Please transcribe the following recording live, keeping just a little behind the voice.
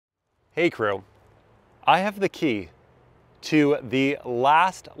Hey crew, I have the key to the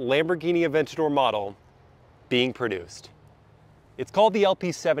last Lamborghini Aventador model being produced. It's called the LP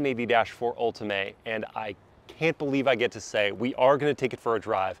 780-4 Ultimae, and I can't believe I get to say we are going to take it for a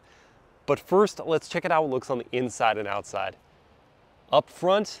drive. But first, let's check out how it looks on the inside and outside. Up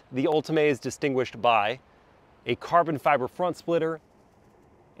front, the Ultimae is distinguished by a carbon fiber front splitter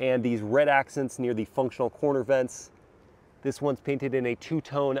and these red accents near the functional corner vents. This one's painted in a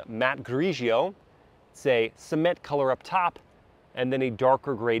two-tone matte grigio. It's a cement color up top and then a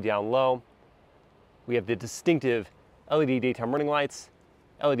darker gray down low. We have the distinctive LED daytime running lights,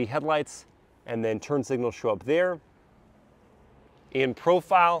 LED headlights, and then turn signals show up there. In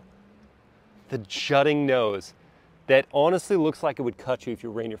profile, the jutting nose that honestly looks like it would cut you if you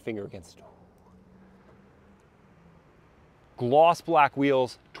ran your finger against it. Gloss black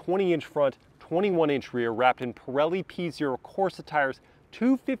wheels, 20-inch front, 21-inch rear, wrapped in Pirelli P0 Corsa tires,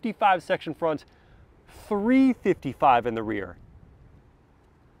 255 section front, 355 in the rear.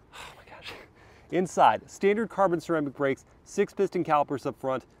 Oh my gosh. Inside, standard carbon ceramic brakes, 6-piston calipers up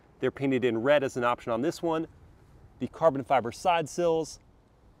front. They're painted in red as an option on this one. The carbon fiber side sills.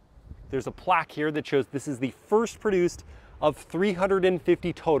 There's a plaque here that shows this is the first produced of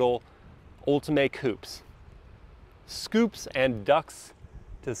 350 total Ultimae coupes. Scoops and ducts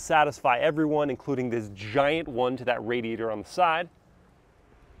to satisfy everyone, including this giant one to that radiator on the side.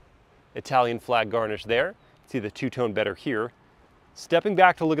 Italian flag garnish there. See the two-tone better here. Stepping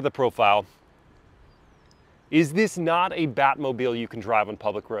back to look at the profile, is this not a Batmobile you can drive on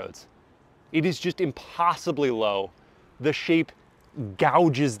public roads? It is just impossibly low. The shape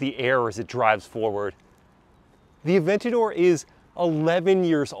gouges the air as it drives forward. The Aventador is 11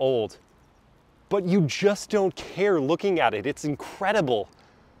 years old, but you just don't care looking at it. It's incredible.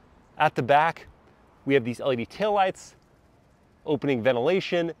 At the back, we have these LED taillights, opening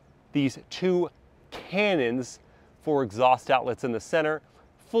ventilation, these two cannons for exhaust outlets in the center,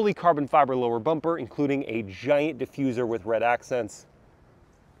 fully carbon fiber lower bumper, including a giant diffuser with red accents.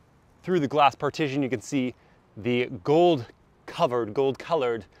 Through the glass partition, you can see the gold-colored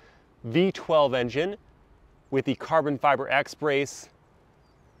V12 engine with the carbon fiber X brace.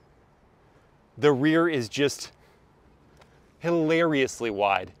 The rear is just hilariously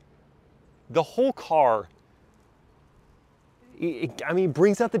wide. The whole car, I mean,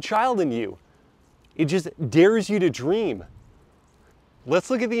 brings out the child in you. It just dares you to dream. Let's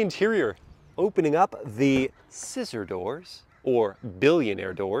look at the interior. Opening up the scissor doors, or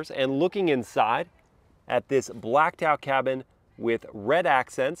billionaire doors, and looking inside at this blacked out cabin with red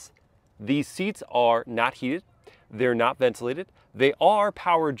accents. These seats are not heated. They're not ventilated. They are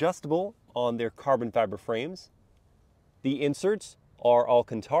power adjustable on their carbon fiber frames. The inserts are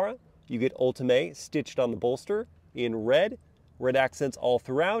Alcantara. You get Ultimae stitched on the bolster in red accents all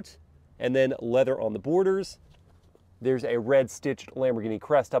throughout, and then leather on the borders. There's a red stitched Lamborghini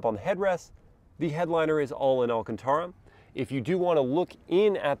crest up on the headrest. The headliner is all in Alcantara. If you do want to look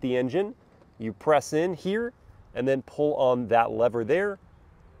in at the engine, you press in here and then pull on that lever there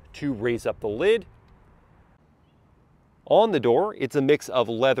to raise up the lid. On the door, it's a mix of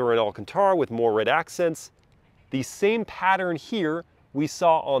leather and Alcantara with more red accents. The same pattern here we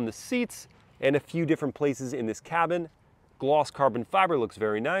saw on the seats and a few different places in this cabin. Gloss carbon fiber looks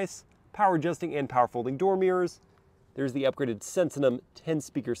very nice. Power adjusting and power folding door mirrors. There's the upgraded Sensonum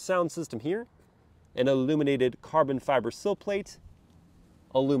 10-speaker sound system here. An illuminated carbon fiber sill plate.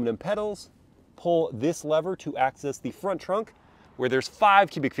 Aluminum pedals. Pull this lever to access the front trunk where there's 5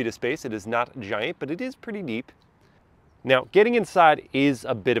 cubic feet of space. It is not giant, but it is pretty deep. Now, getting inside is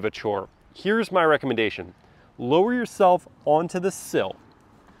a bit of a chore. Here's my recommendation. Lower yourself onto the sill,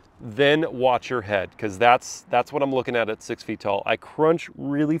 then watch your head, because that's what I'm looking at 6 feet tall. I crunch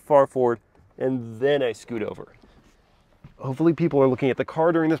really far forward, and then I scoot over. Hopefully people are looking at the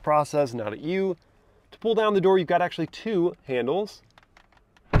car during this process, not at you. To pull down the door, you've got actually 2 handles.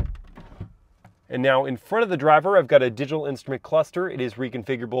 And now in front of the driver, I've got a digital instrument cluster. It is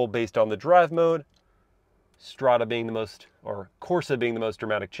reconfigurable based on the drive mode. Strada being the most, or Corsa being the most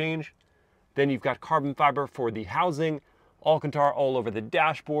dramatic change. Then you've got carbon fiber for the housing, Alcantara all over the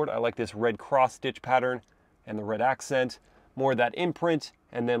dashboard. I like this red cross stitch pattern and the red accent. More of that imprint,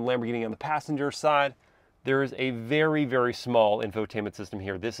 and then Lamborghini on the passenger side. There is a very, very small infotainment system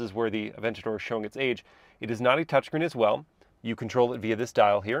here. This is where the Aventador is showing its age. It is not a touchscreen as well. You control it via this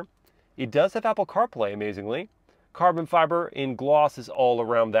dial here. It does have Apple CarPlay, amazingly. Carbon fiber in gloss is all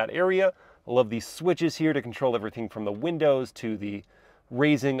around that area. I love these switches here to control everything from the windows to the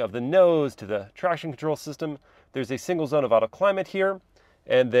raising of the nose to the traction control system. There's a single zone of auto climate here,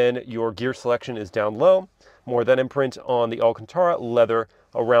 and then your gear selection is down low. More of that imprint on the Alcantara, leather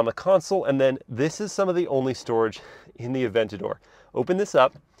around the console, and then this is some of the only storage in the Aventador. Open this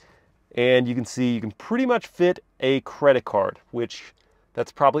up, and you can see you can pretty much fit a credit card, which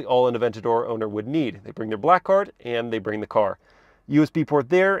that's probably all an Aventador owner would need. They bring their black card, and they bring the car. USB port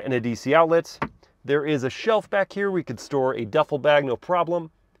there, and a DC outlet. There is a shelf back here. We could store a duffel bag, no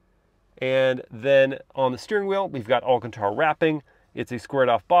problem. And then on the steering wheel, we've got Alcantara wrapping. It's a squared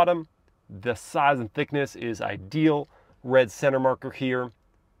off bottom. The size and thickness is ideal. Red center marker here.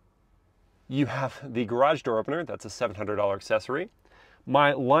 You have the garage door opener. That's a $700 accessory.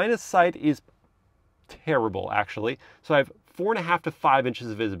 My line of sight is terrible, actually. So I have 4.5 to 5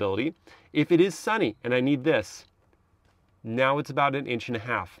 inches of visibility. If it is sunny and I need this, now it's about 1.5 inches.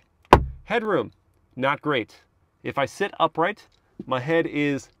 Headroom, not great. If I sit upright, my head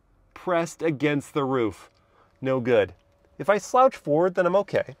is pressed against the roof. No good. If I slouch forward, then I'm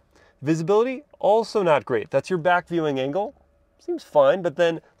okay. Visibility, also not great. That's your back viewing angle. Seems fine, but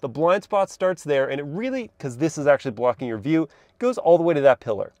then the blind spot starts there, and it really, because this is actually blocking your view, goes all the way to that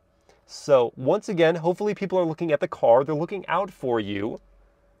pillar. So once again, hopefully people are looking at the car, they're looking out for you.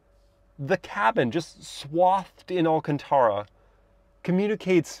 The cabin, just swathed in Alcantara,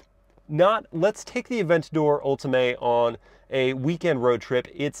 communicates not, let's take the Aventador Ultimae on a weekend road trip.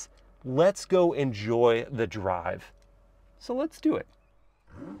 It's, let's go enjoy the drive. So let's do it.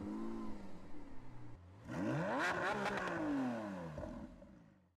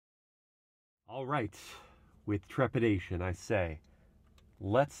 All right, with trepidation, I say,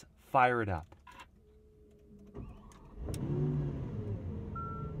 let's fire it up.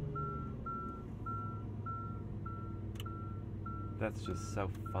 That's just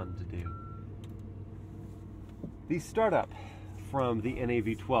so fun to do. The startup from the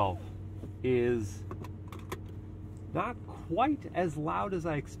V12 is not quite as loud as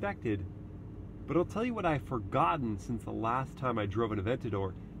I expected, but I'll tell you what I've forgotten since the last time I drove an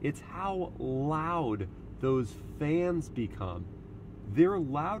Aventador. It's how loud those fans become. They're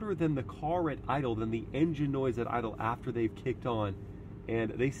louder than the car at idle, than the engine noise at idle after they've kicked on, and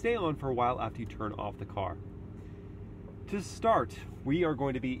they stay on for a while after you turn off the car. To start, we are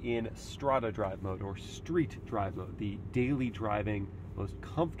going to be in Strada drive mode, or street drive mode, the daily driving, most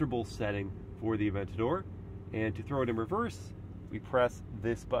comfortable setting for the Aventador. And to throw it in reverse, we press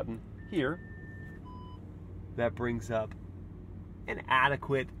this button here. That brings up an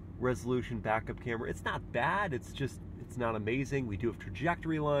adequate resolution backup camera. It's not bad, it's not amazing. We do have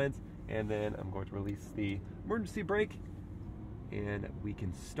trajectory lines, and then I'm going to release the emergency brake, and we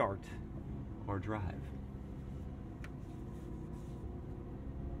can start our drive.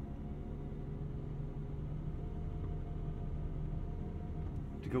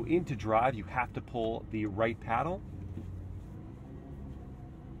 To go into drive, you have to pull the right paddle,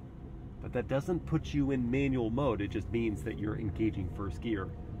 but that doesn't put you in manual mode. It just means that you're engaging first gear.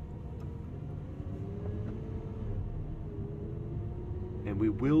 And we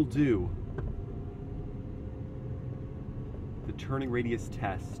will do the turning radius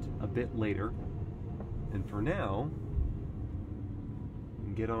test a bit later. And for now, we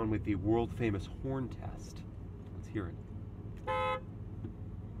can get on with the world famous horn test. Let's hear it.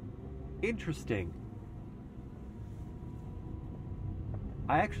 Interesting.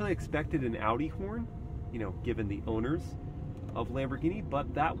 I actually expected an Audi horn, you know, given the owners of Lamborghini,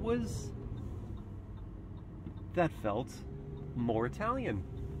 but that felt more Italian.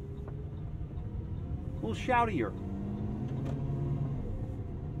 A little shoutier.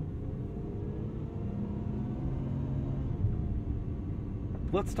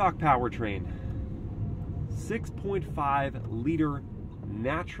 Let's talk powertrain. 6.5 liter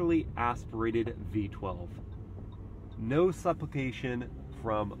naturally aspirated V12. No supplication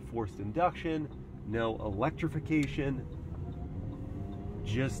from forced induction, no electrification,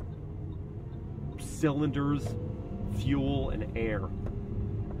 just cylinders, fuel, and air.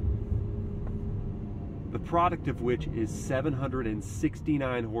 The product of which is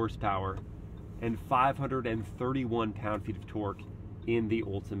 769 horsepower and 531 pound-feet of torque in the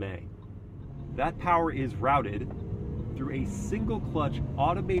Ultimae. That power is routed through a single clutch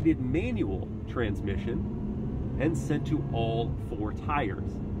automated manual transmission and sent to all 4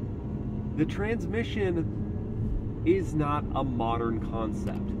 tires. The transmission is not a modern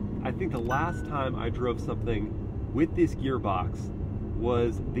concept. I think the last time I drove something with this gearbox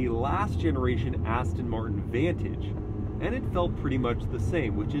was the last generation Aston Martin Vantage, and it felt pretty much the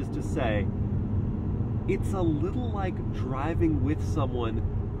same, which is to say, it's a little like driving with someone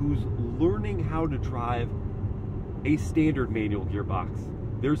who's learning how to drive a standard manual gearbox.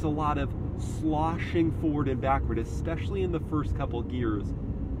 There's a lot of sloshing forward and backward, especially in the first couple gears.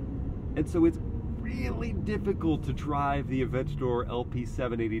 And so it's really difficult to drive the Aventador LP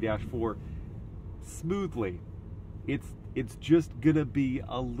 780-4 smoothly. It's just gonna be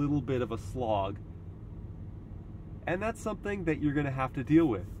a little bit of a slog. And that's something that you're gonna have to deal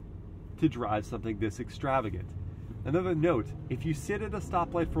with to drive something this extravagant. Another note, if you sit at a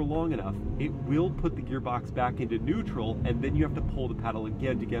stoplight for long enough, it will put the gearbox back into neutral, and then you have to pull the pedal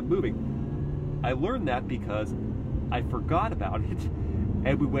again to get moving. I learned that because I forgot about it,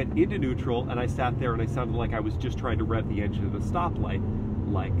 and we went into neutral, and I sat there and I sounded like I was just trying to rev the engine at a stoplight,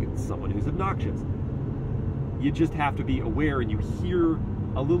 like someone who's obnoxious. You just have to be aware, and you hear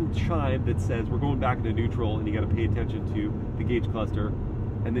a little chime that says we're going back into neutral, and you got to pay attention to the gauge cluster,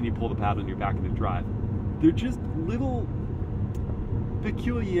 and then you pull the paddle and you're back into drive. They're just little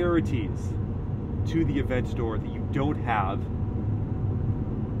peculiarities to the Aventador that you don't have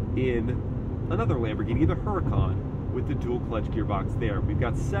in another Lamborghini, the Huracan, with the dual clutch gearbox there. We've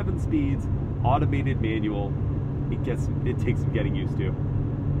got 7 speeds, automated manual. It takes some getting used to.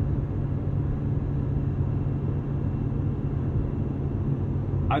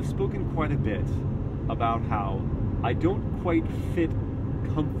 I've spoken quite a bit about how I don't quite fit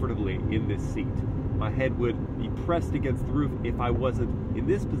comfortably in this seat. My head would be pressed against the roof if I wasn't in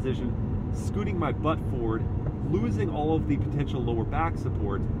this position, scooting my butt forward, losing all of the potential lower back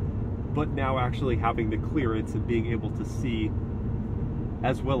support, but now actually having the clearance and being able to see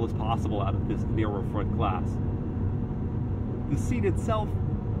as well as possible out of this narrow front glass. The seat itself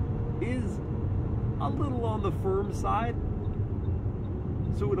is a little on the firm side,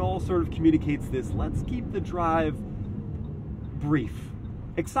 so it all sort of communicates this, let's keep the drive brief.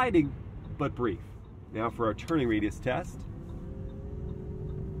 Exciting, but brief. Now for our turning radius test,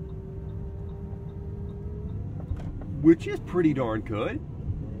 which is pretty darn good.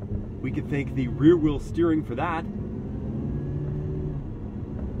 We can thank the rear wheel steering for that.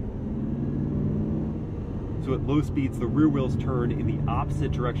 So at low speeds, the rear wheels turn in the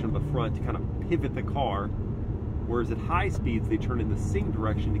opposite direction of the front to kind of pivot the car, whereas at high speeds, they turn in the same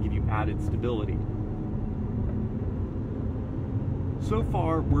direction to give you added stability. So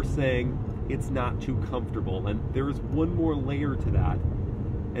far, we're saying it's not too comfortable, and there is one more layer to that,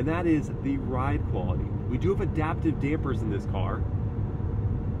 and that is the ride quality. We do have adaptive dampers in this car,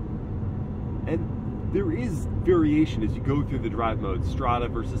 and there is variation as you go through the drive modes, Strada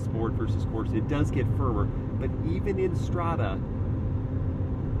versus Sport versus Course. It does get firmer, but even in Strada,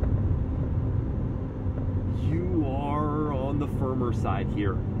 you are on the firmer side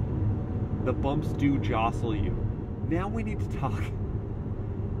here. The bumps do jostle you. Now we need to talk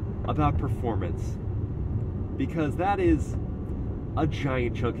about performance, because that is a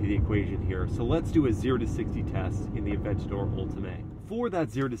giant chunk of the equation here. So let's do a 0 to 60 test in the Aventador Ultimae. For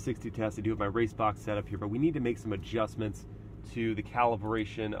that 0 to 60 test, I do have my race box set up here, but we need to make some adjustments to the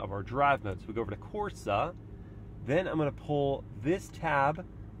calibration of our drive modes. So we go over to Corsa, then I'm going to pull this tab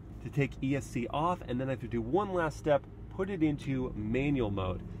to take ESC off, and then I have to do one last step, put it into manual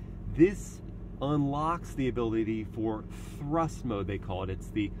mode. This unlocks the ability for thrust mode, they call it. It's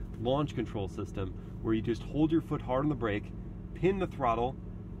the launch control system where you just hold your foot hard on the brake, pin the throttle,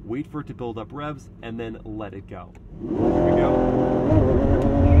 wait for it to build up revs, and then let it go. Here we go.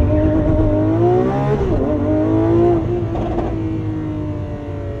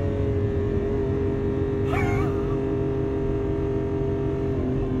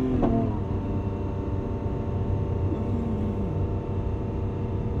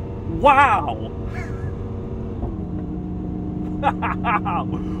 Wow!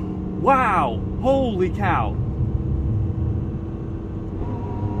 Wow! Holy cow!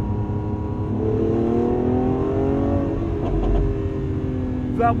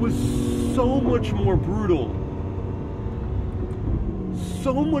 That was so much more brutal.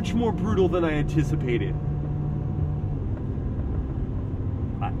 So much more brutal than I anticipated.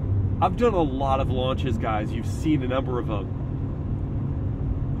 I've done a lot of launches, guys. You've seen a number of them.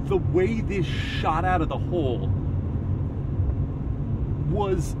 The way this shot out of the hole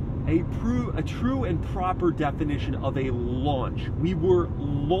was a true and proper definition of a launch. We were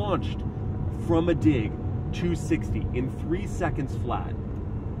launched from a dig 260 in 3 seconds flat.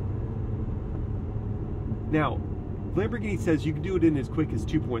 Now, Lamborghini says you can do it in as quick as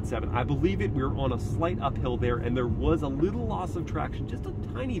 2.7. I believe it. We're on a slight uphill there, and there was a little loss of traction, just a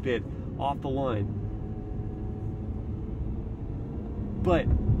tiny bit off the line. But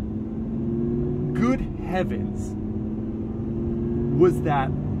good heavens, was that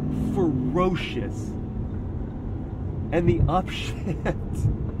ferocious. And the upshift.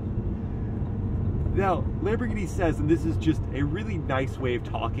 Now, Lamborghini says, and this is just a really nice way of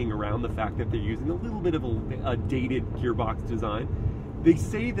talking around the fact that they're using a little bit of a dated gearbox design, They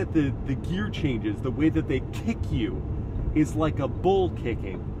say that the gear changes, the way that they kick you, is like a bull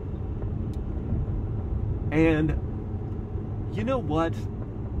kicking. And you know what?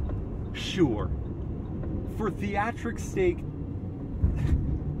 Sure. For theatrics' sake,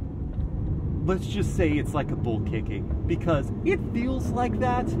 let's just say it's like a bull kicking, because it feels like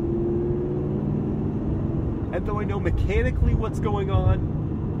that. And though I know mechanically what's going on,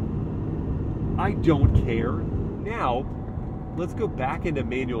 I don't care. Now, let's go back into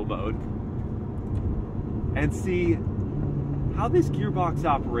manual mode and see how this gearbox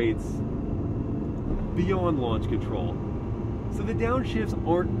operates beyond launch control. So the downshifts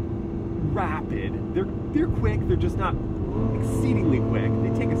aren't rapid. They're quick, they're just not exceedingly quick. They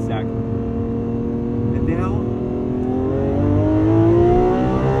take a sec. And now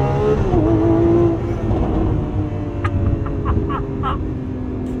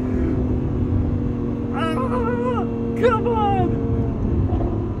come on!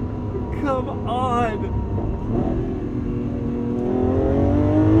 Come on!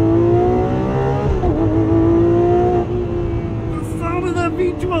 The sound of that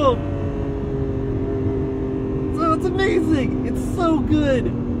V12! So it's amazing! It's so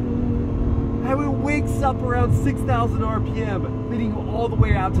good! How it wakes up around 6,000 RPM, leading you all the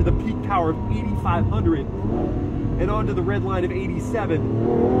way out to the peak power of 8,500 and onto the red line of 87.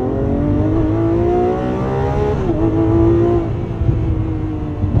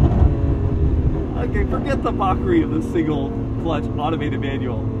 Okay, forget the mockery of the single clutch automated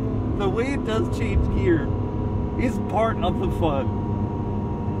manual. The way it does change gear is part of the fun.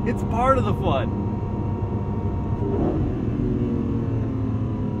 It's part of the fun.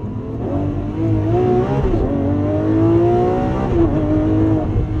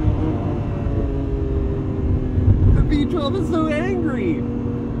 The V12 is so angry,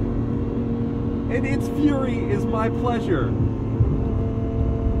 and its fury is my pleasure.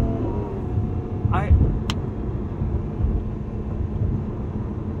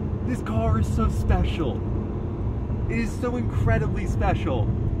 This car is so special. It is so incredibly special.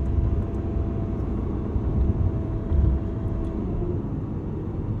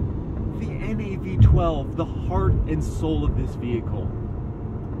 The NA V12, the heart and soul of this vehicle,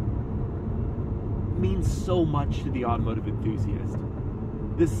 means so much to the automotive enthusiast.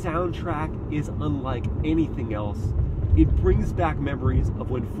 The soundtrack is unlike anything else. It brings back memories of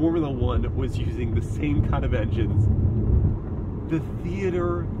when Formula One was using the same kind of engines. The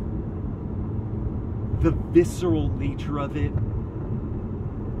theater, the visceral nature of it,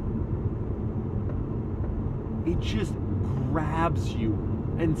 it just grabs you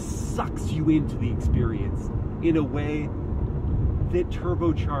and sucks you into the experience in a way that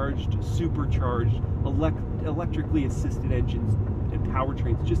turbocharged, supercharged, electrically assisted engines and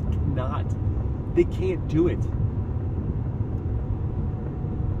powertrains just cannot. They can't do it.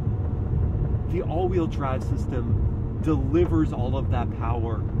 The all-wheel drive system delivers all of that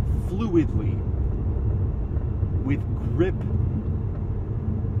power fluidly, with grip.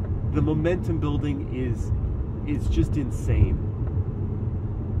 The momentum building is just insane.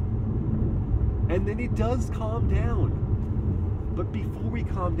 And then it does calm down. But before we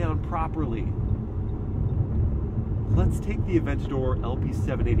calm down properly, let's take the Aventador LP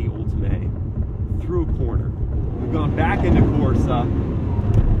 780 Ultimae through a corner. We've gone back into Corsa,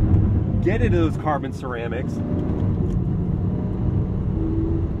 get into those carbon ceramics.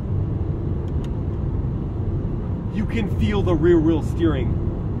 You can feel the rear wheel steering.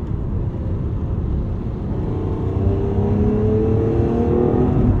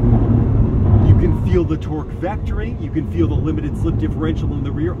 You can feel the torque vectoring. You can feel the limited slip differential in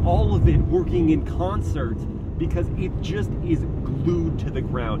the rear. All of it working in concert because it just is glued to the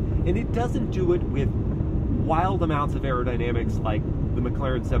ground. And it doesn't do it with wild amounts of aerodynamics like the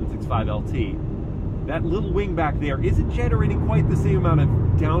McLaren 765 LT. That little wing back there isn't generating quite the same amount of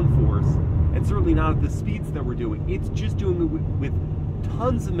downforce, and certainly not at the speeds that we're doing. It's just doing it with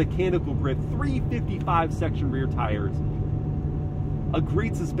tons of mechanical grip, 355 section rear tires, a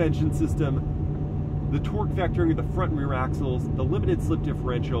great suspension system, the torque vectoring of the front and rear axles, the limited slip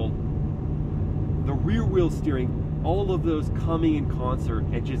differential, the rear wheel steering, all of those coming in concert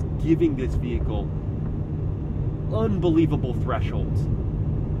and just giving this vehicle unbelievable thresholds.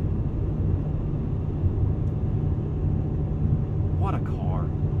 What a car.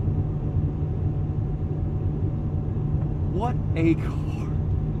 What a car.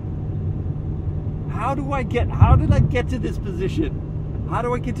 How did I get to this position? How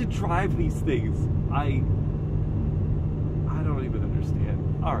do I get to drive these things? I don't even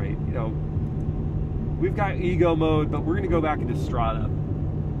understand. All right, you know, we've got ego mode, but we're gonna go back into Strada.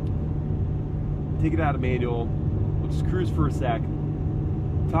 Take it out of manual. We'll just cruise for a sec.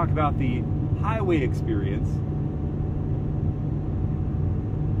 talk about the highway experience.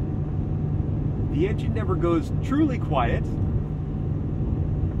 The engine never goes truly quiet.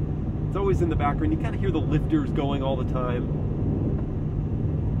 It's always in the background. You kind of hear the lifters going all the time.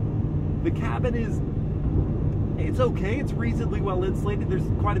 The cabin it's okay. It's reasonably well insulated. There's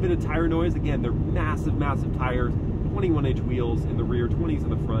quite a bit of tire noise. Again, they're massive, massive tires. 21-inch wheels in the rear, 20s in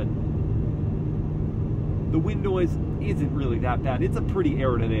the front. The wind noise isn't really that bad. It's a pretty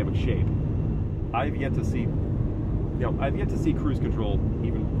aerodynamic shape. I've yet to see cruise control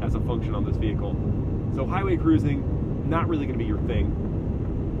even as a function on this vehicle. So highway cruising, not really going to be your thing.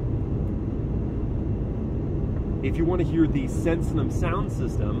 If you want to hear the Sensonum sound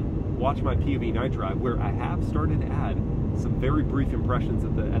system, watch my POV night drive, where I have started to add some very brief impressions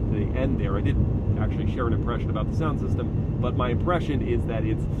at the end there. I didn't actually share an impression about the sound system, but my impression is that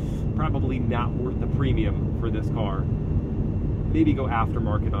it's probably not worth the premium for this car. Maybe go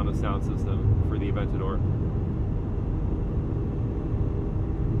aftermarket on a sound system for the Aventador.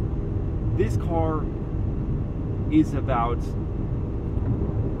 This car is about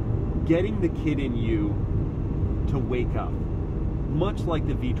getting the kid in you to wake up, much like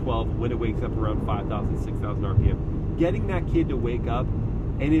the V12 when it wakes up around 5,000, 6,000 RPM. Getting that kid to wake up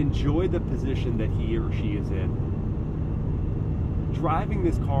and enjoy the position that he or she is in. Driving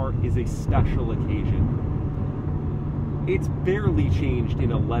this car is a special occasion. It's barely changed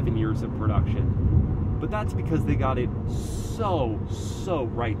in 11 years of production, but that's because they got it so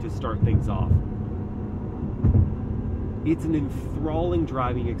right to start things off. It's an enthralling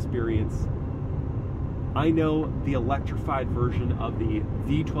driving experience. I know the electrified version of the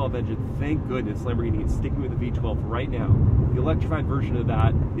V12 engine, thank goodness Lamborghini is sticking with the V12 right now. The electrified version of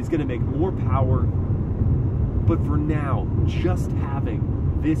that is going to make more power, but for now, just having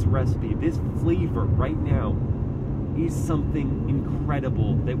this recipe, this flavor right now, is something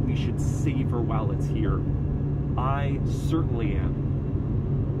incredible that we should savor while it's here. I certainly am.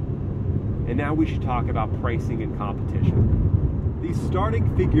 And now we should talk about pricing and competition. The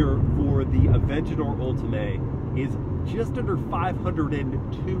starting figure for the Aventador Ultimae is just under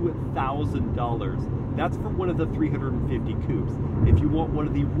 $502,000. That's for one of the 350 coupes. If you want one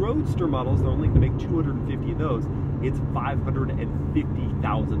of the roadster models, they're only going to make 250 of those, it's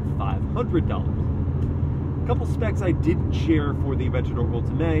 $550,500. A couple specs I didn't share for the Aventador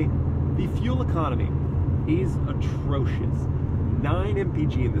Ultimae. The fuel economy is atrocious. 9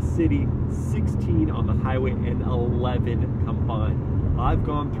 mpg in the city, 16 on the highway, and 11 combined. I've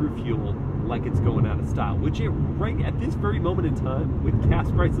gone through fuel like it's going out of style, which right at this very moment in time, with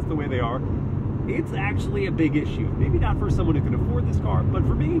gas prices the way they are, it's actually a big issue. Maybe not for someone who can afford this car, but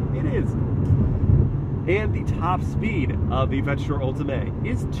for me, it is. And the top speed of the Aventador Ultimae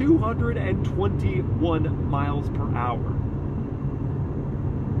is 221 miles per hour.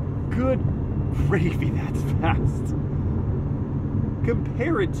 Good gravy, that's fast.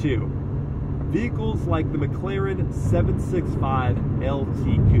 Compare it to vehicles like the McLaren 765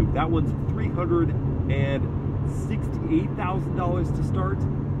 LT Coupe. That one's $368,000 to start.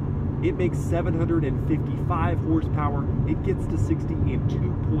 It makes 755 horsepower. It gets to 60 in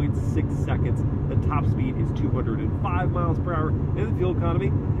 2.6 seconds. The top speed is 205 miles per hour, and the fuel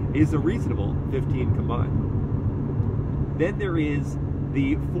economy is a reasonable 15 combined. Then there is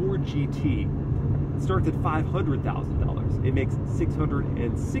the Ford GT. It starts at $500,000. It makes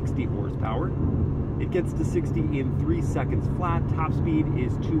 660 horsepower. It gets to 60 in 3 seconds flat. Top speed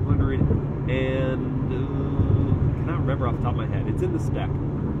is 200 and cannot remember off the top of my head. It's in the spec.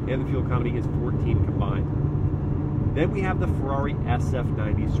 And the fuel economy is 14 combined. Then we have the Ferrari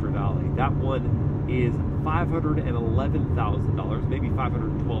SF90 Stradale. That one is $511,000, maybe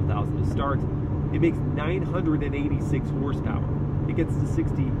 $512,000 to start. It makes 986 horsepower. It gets to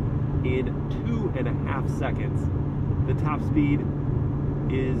 60 in 2.5 seconds. The top speed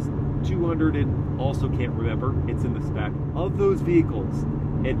is 200 and also can't remember. It's in the spec. Of those vehicles,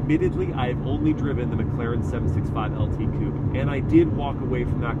 admittedly, I've only driven the McLaren 765 LT Coupe, and I did walk away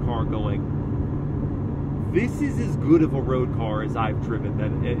from that car going, this is as good of a road car as I've driven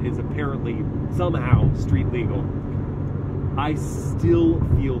that is apparently somehow street legal. I still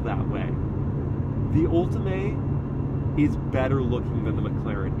feel that way. The Ultimae is better looking than the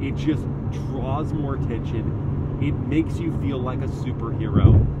McLaren. It just draws more attention. It makes you feel like a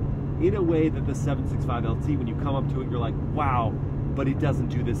superhero in a way that the 765 LT, when you come up to it, you're like, wow, but it doesn't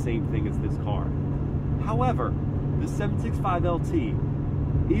do the same thing as this car. However, the 765 LT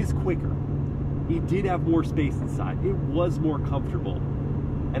is quicker. It did have more space inside. It was more comfortable.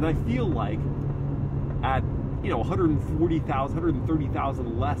 And I feel like at, 140,000,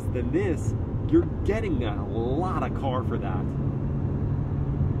 130,000 less than this, you're getting a lot of car for that.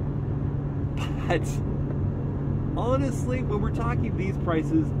 But honestly, when we're talking these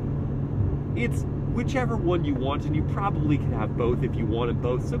prices, it's whichever one you want, and you probably can have both if you wanted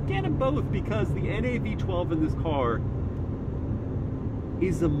both. So get them both, because the NA V12 in this car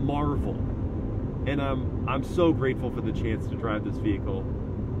is a marvel. And I'm so grateful for the chance to drive this vehicle.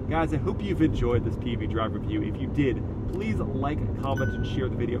 Guys, I hope you've enjoyed this POV drive review. If you did, please like, comment, and share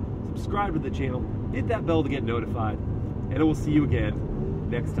the video. Subscribe to the channel, hit that bell to get notified, and I will see you again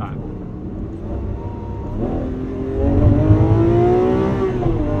next time.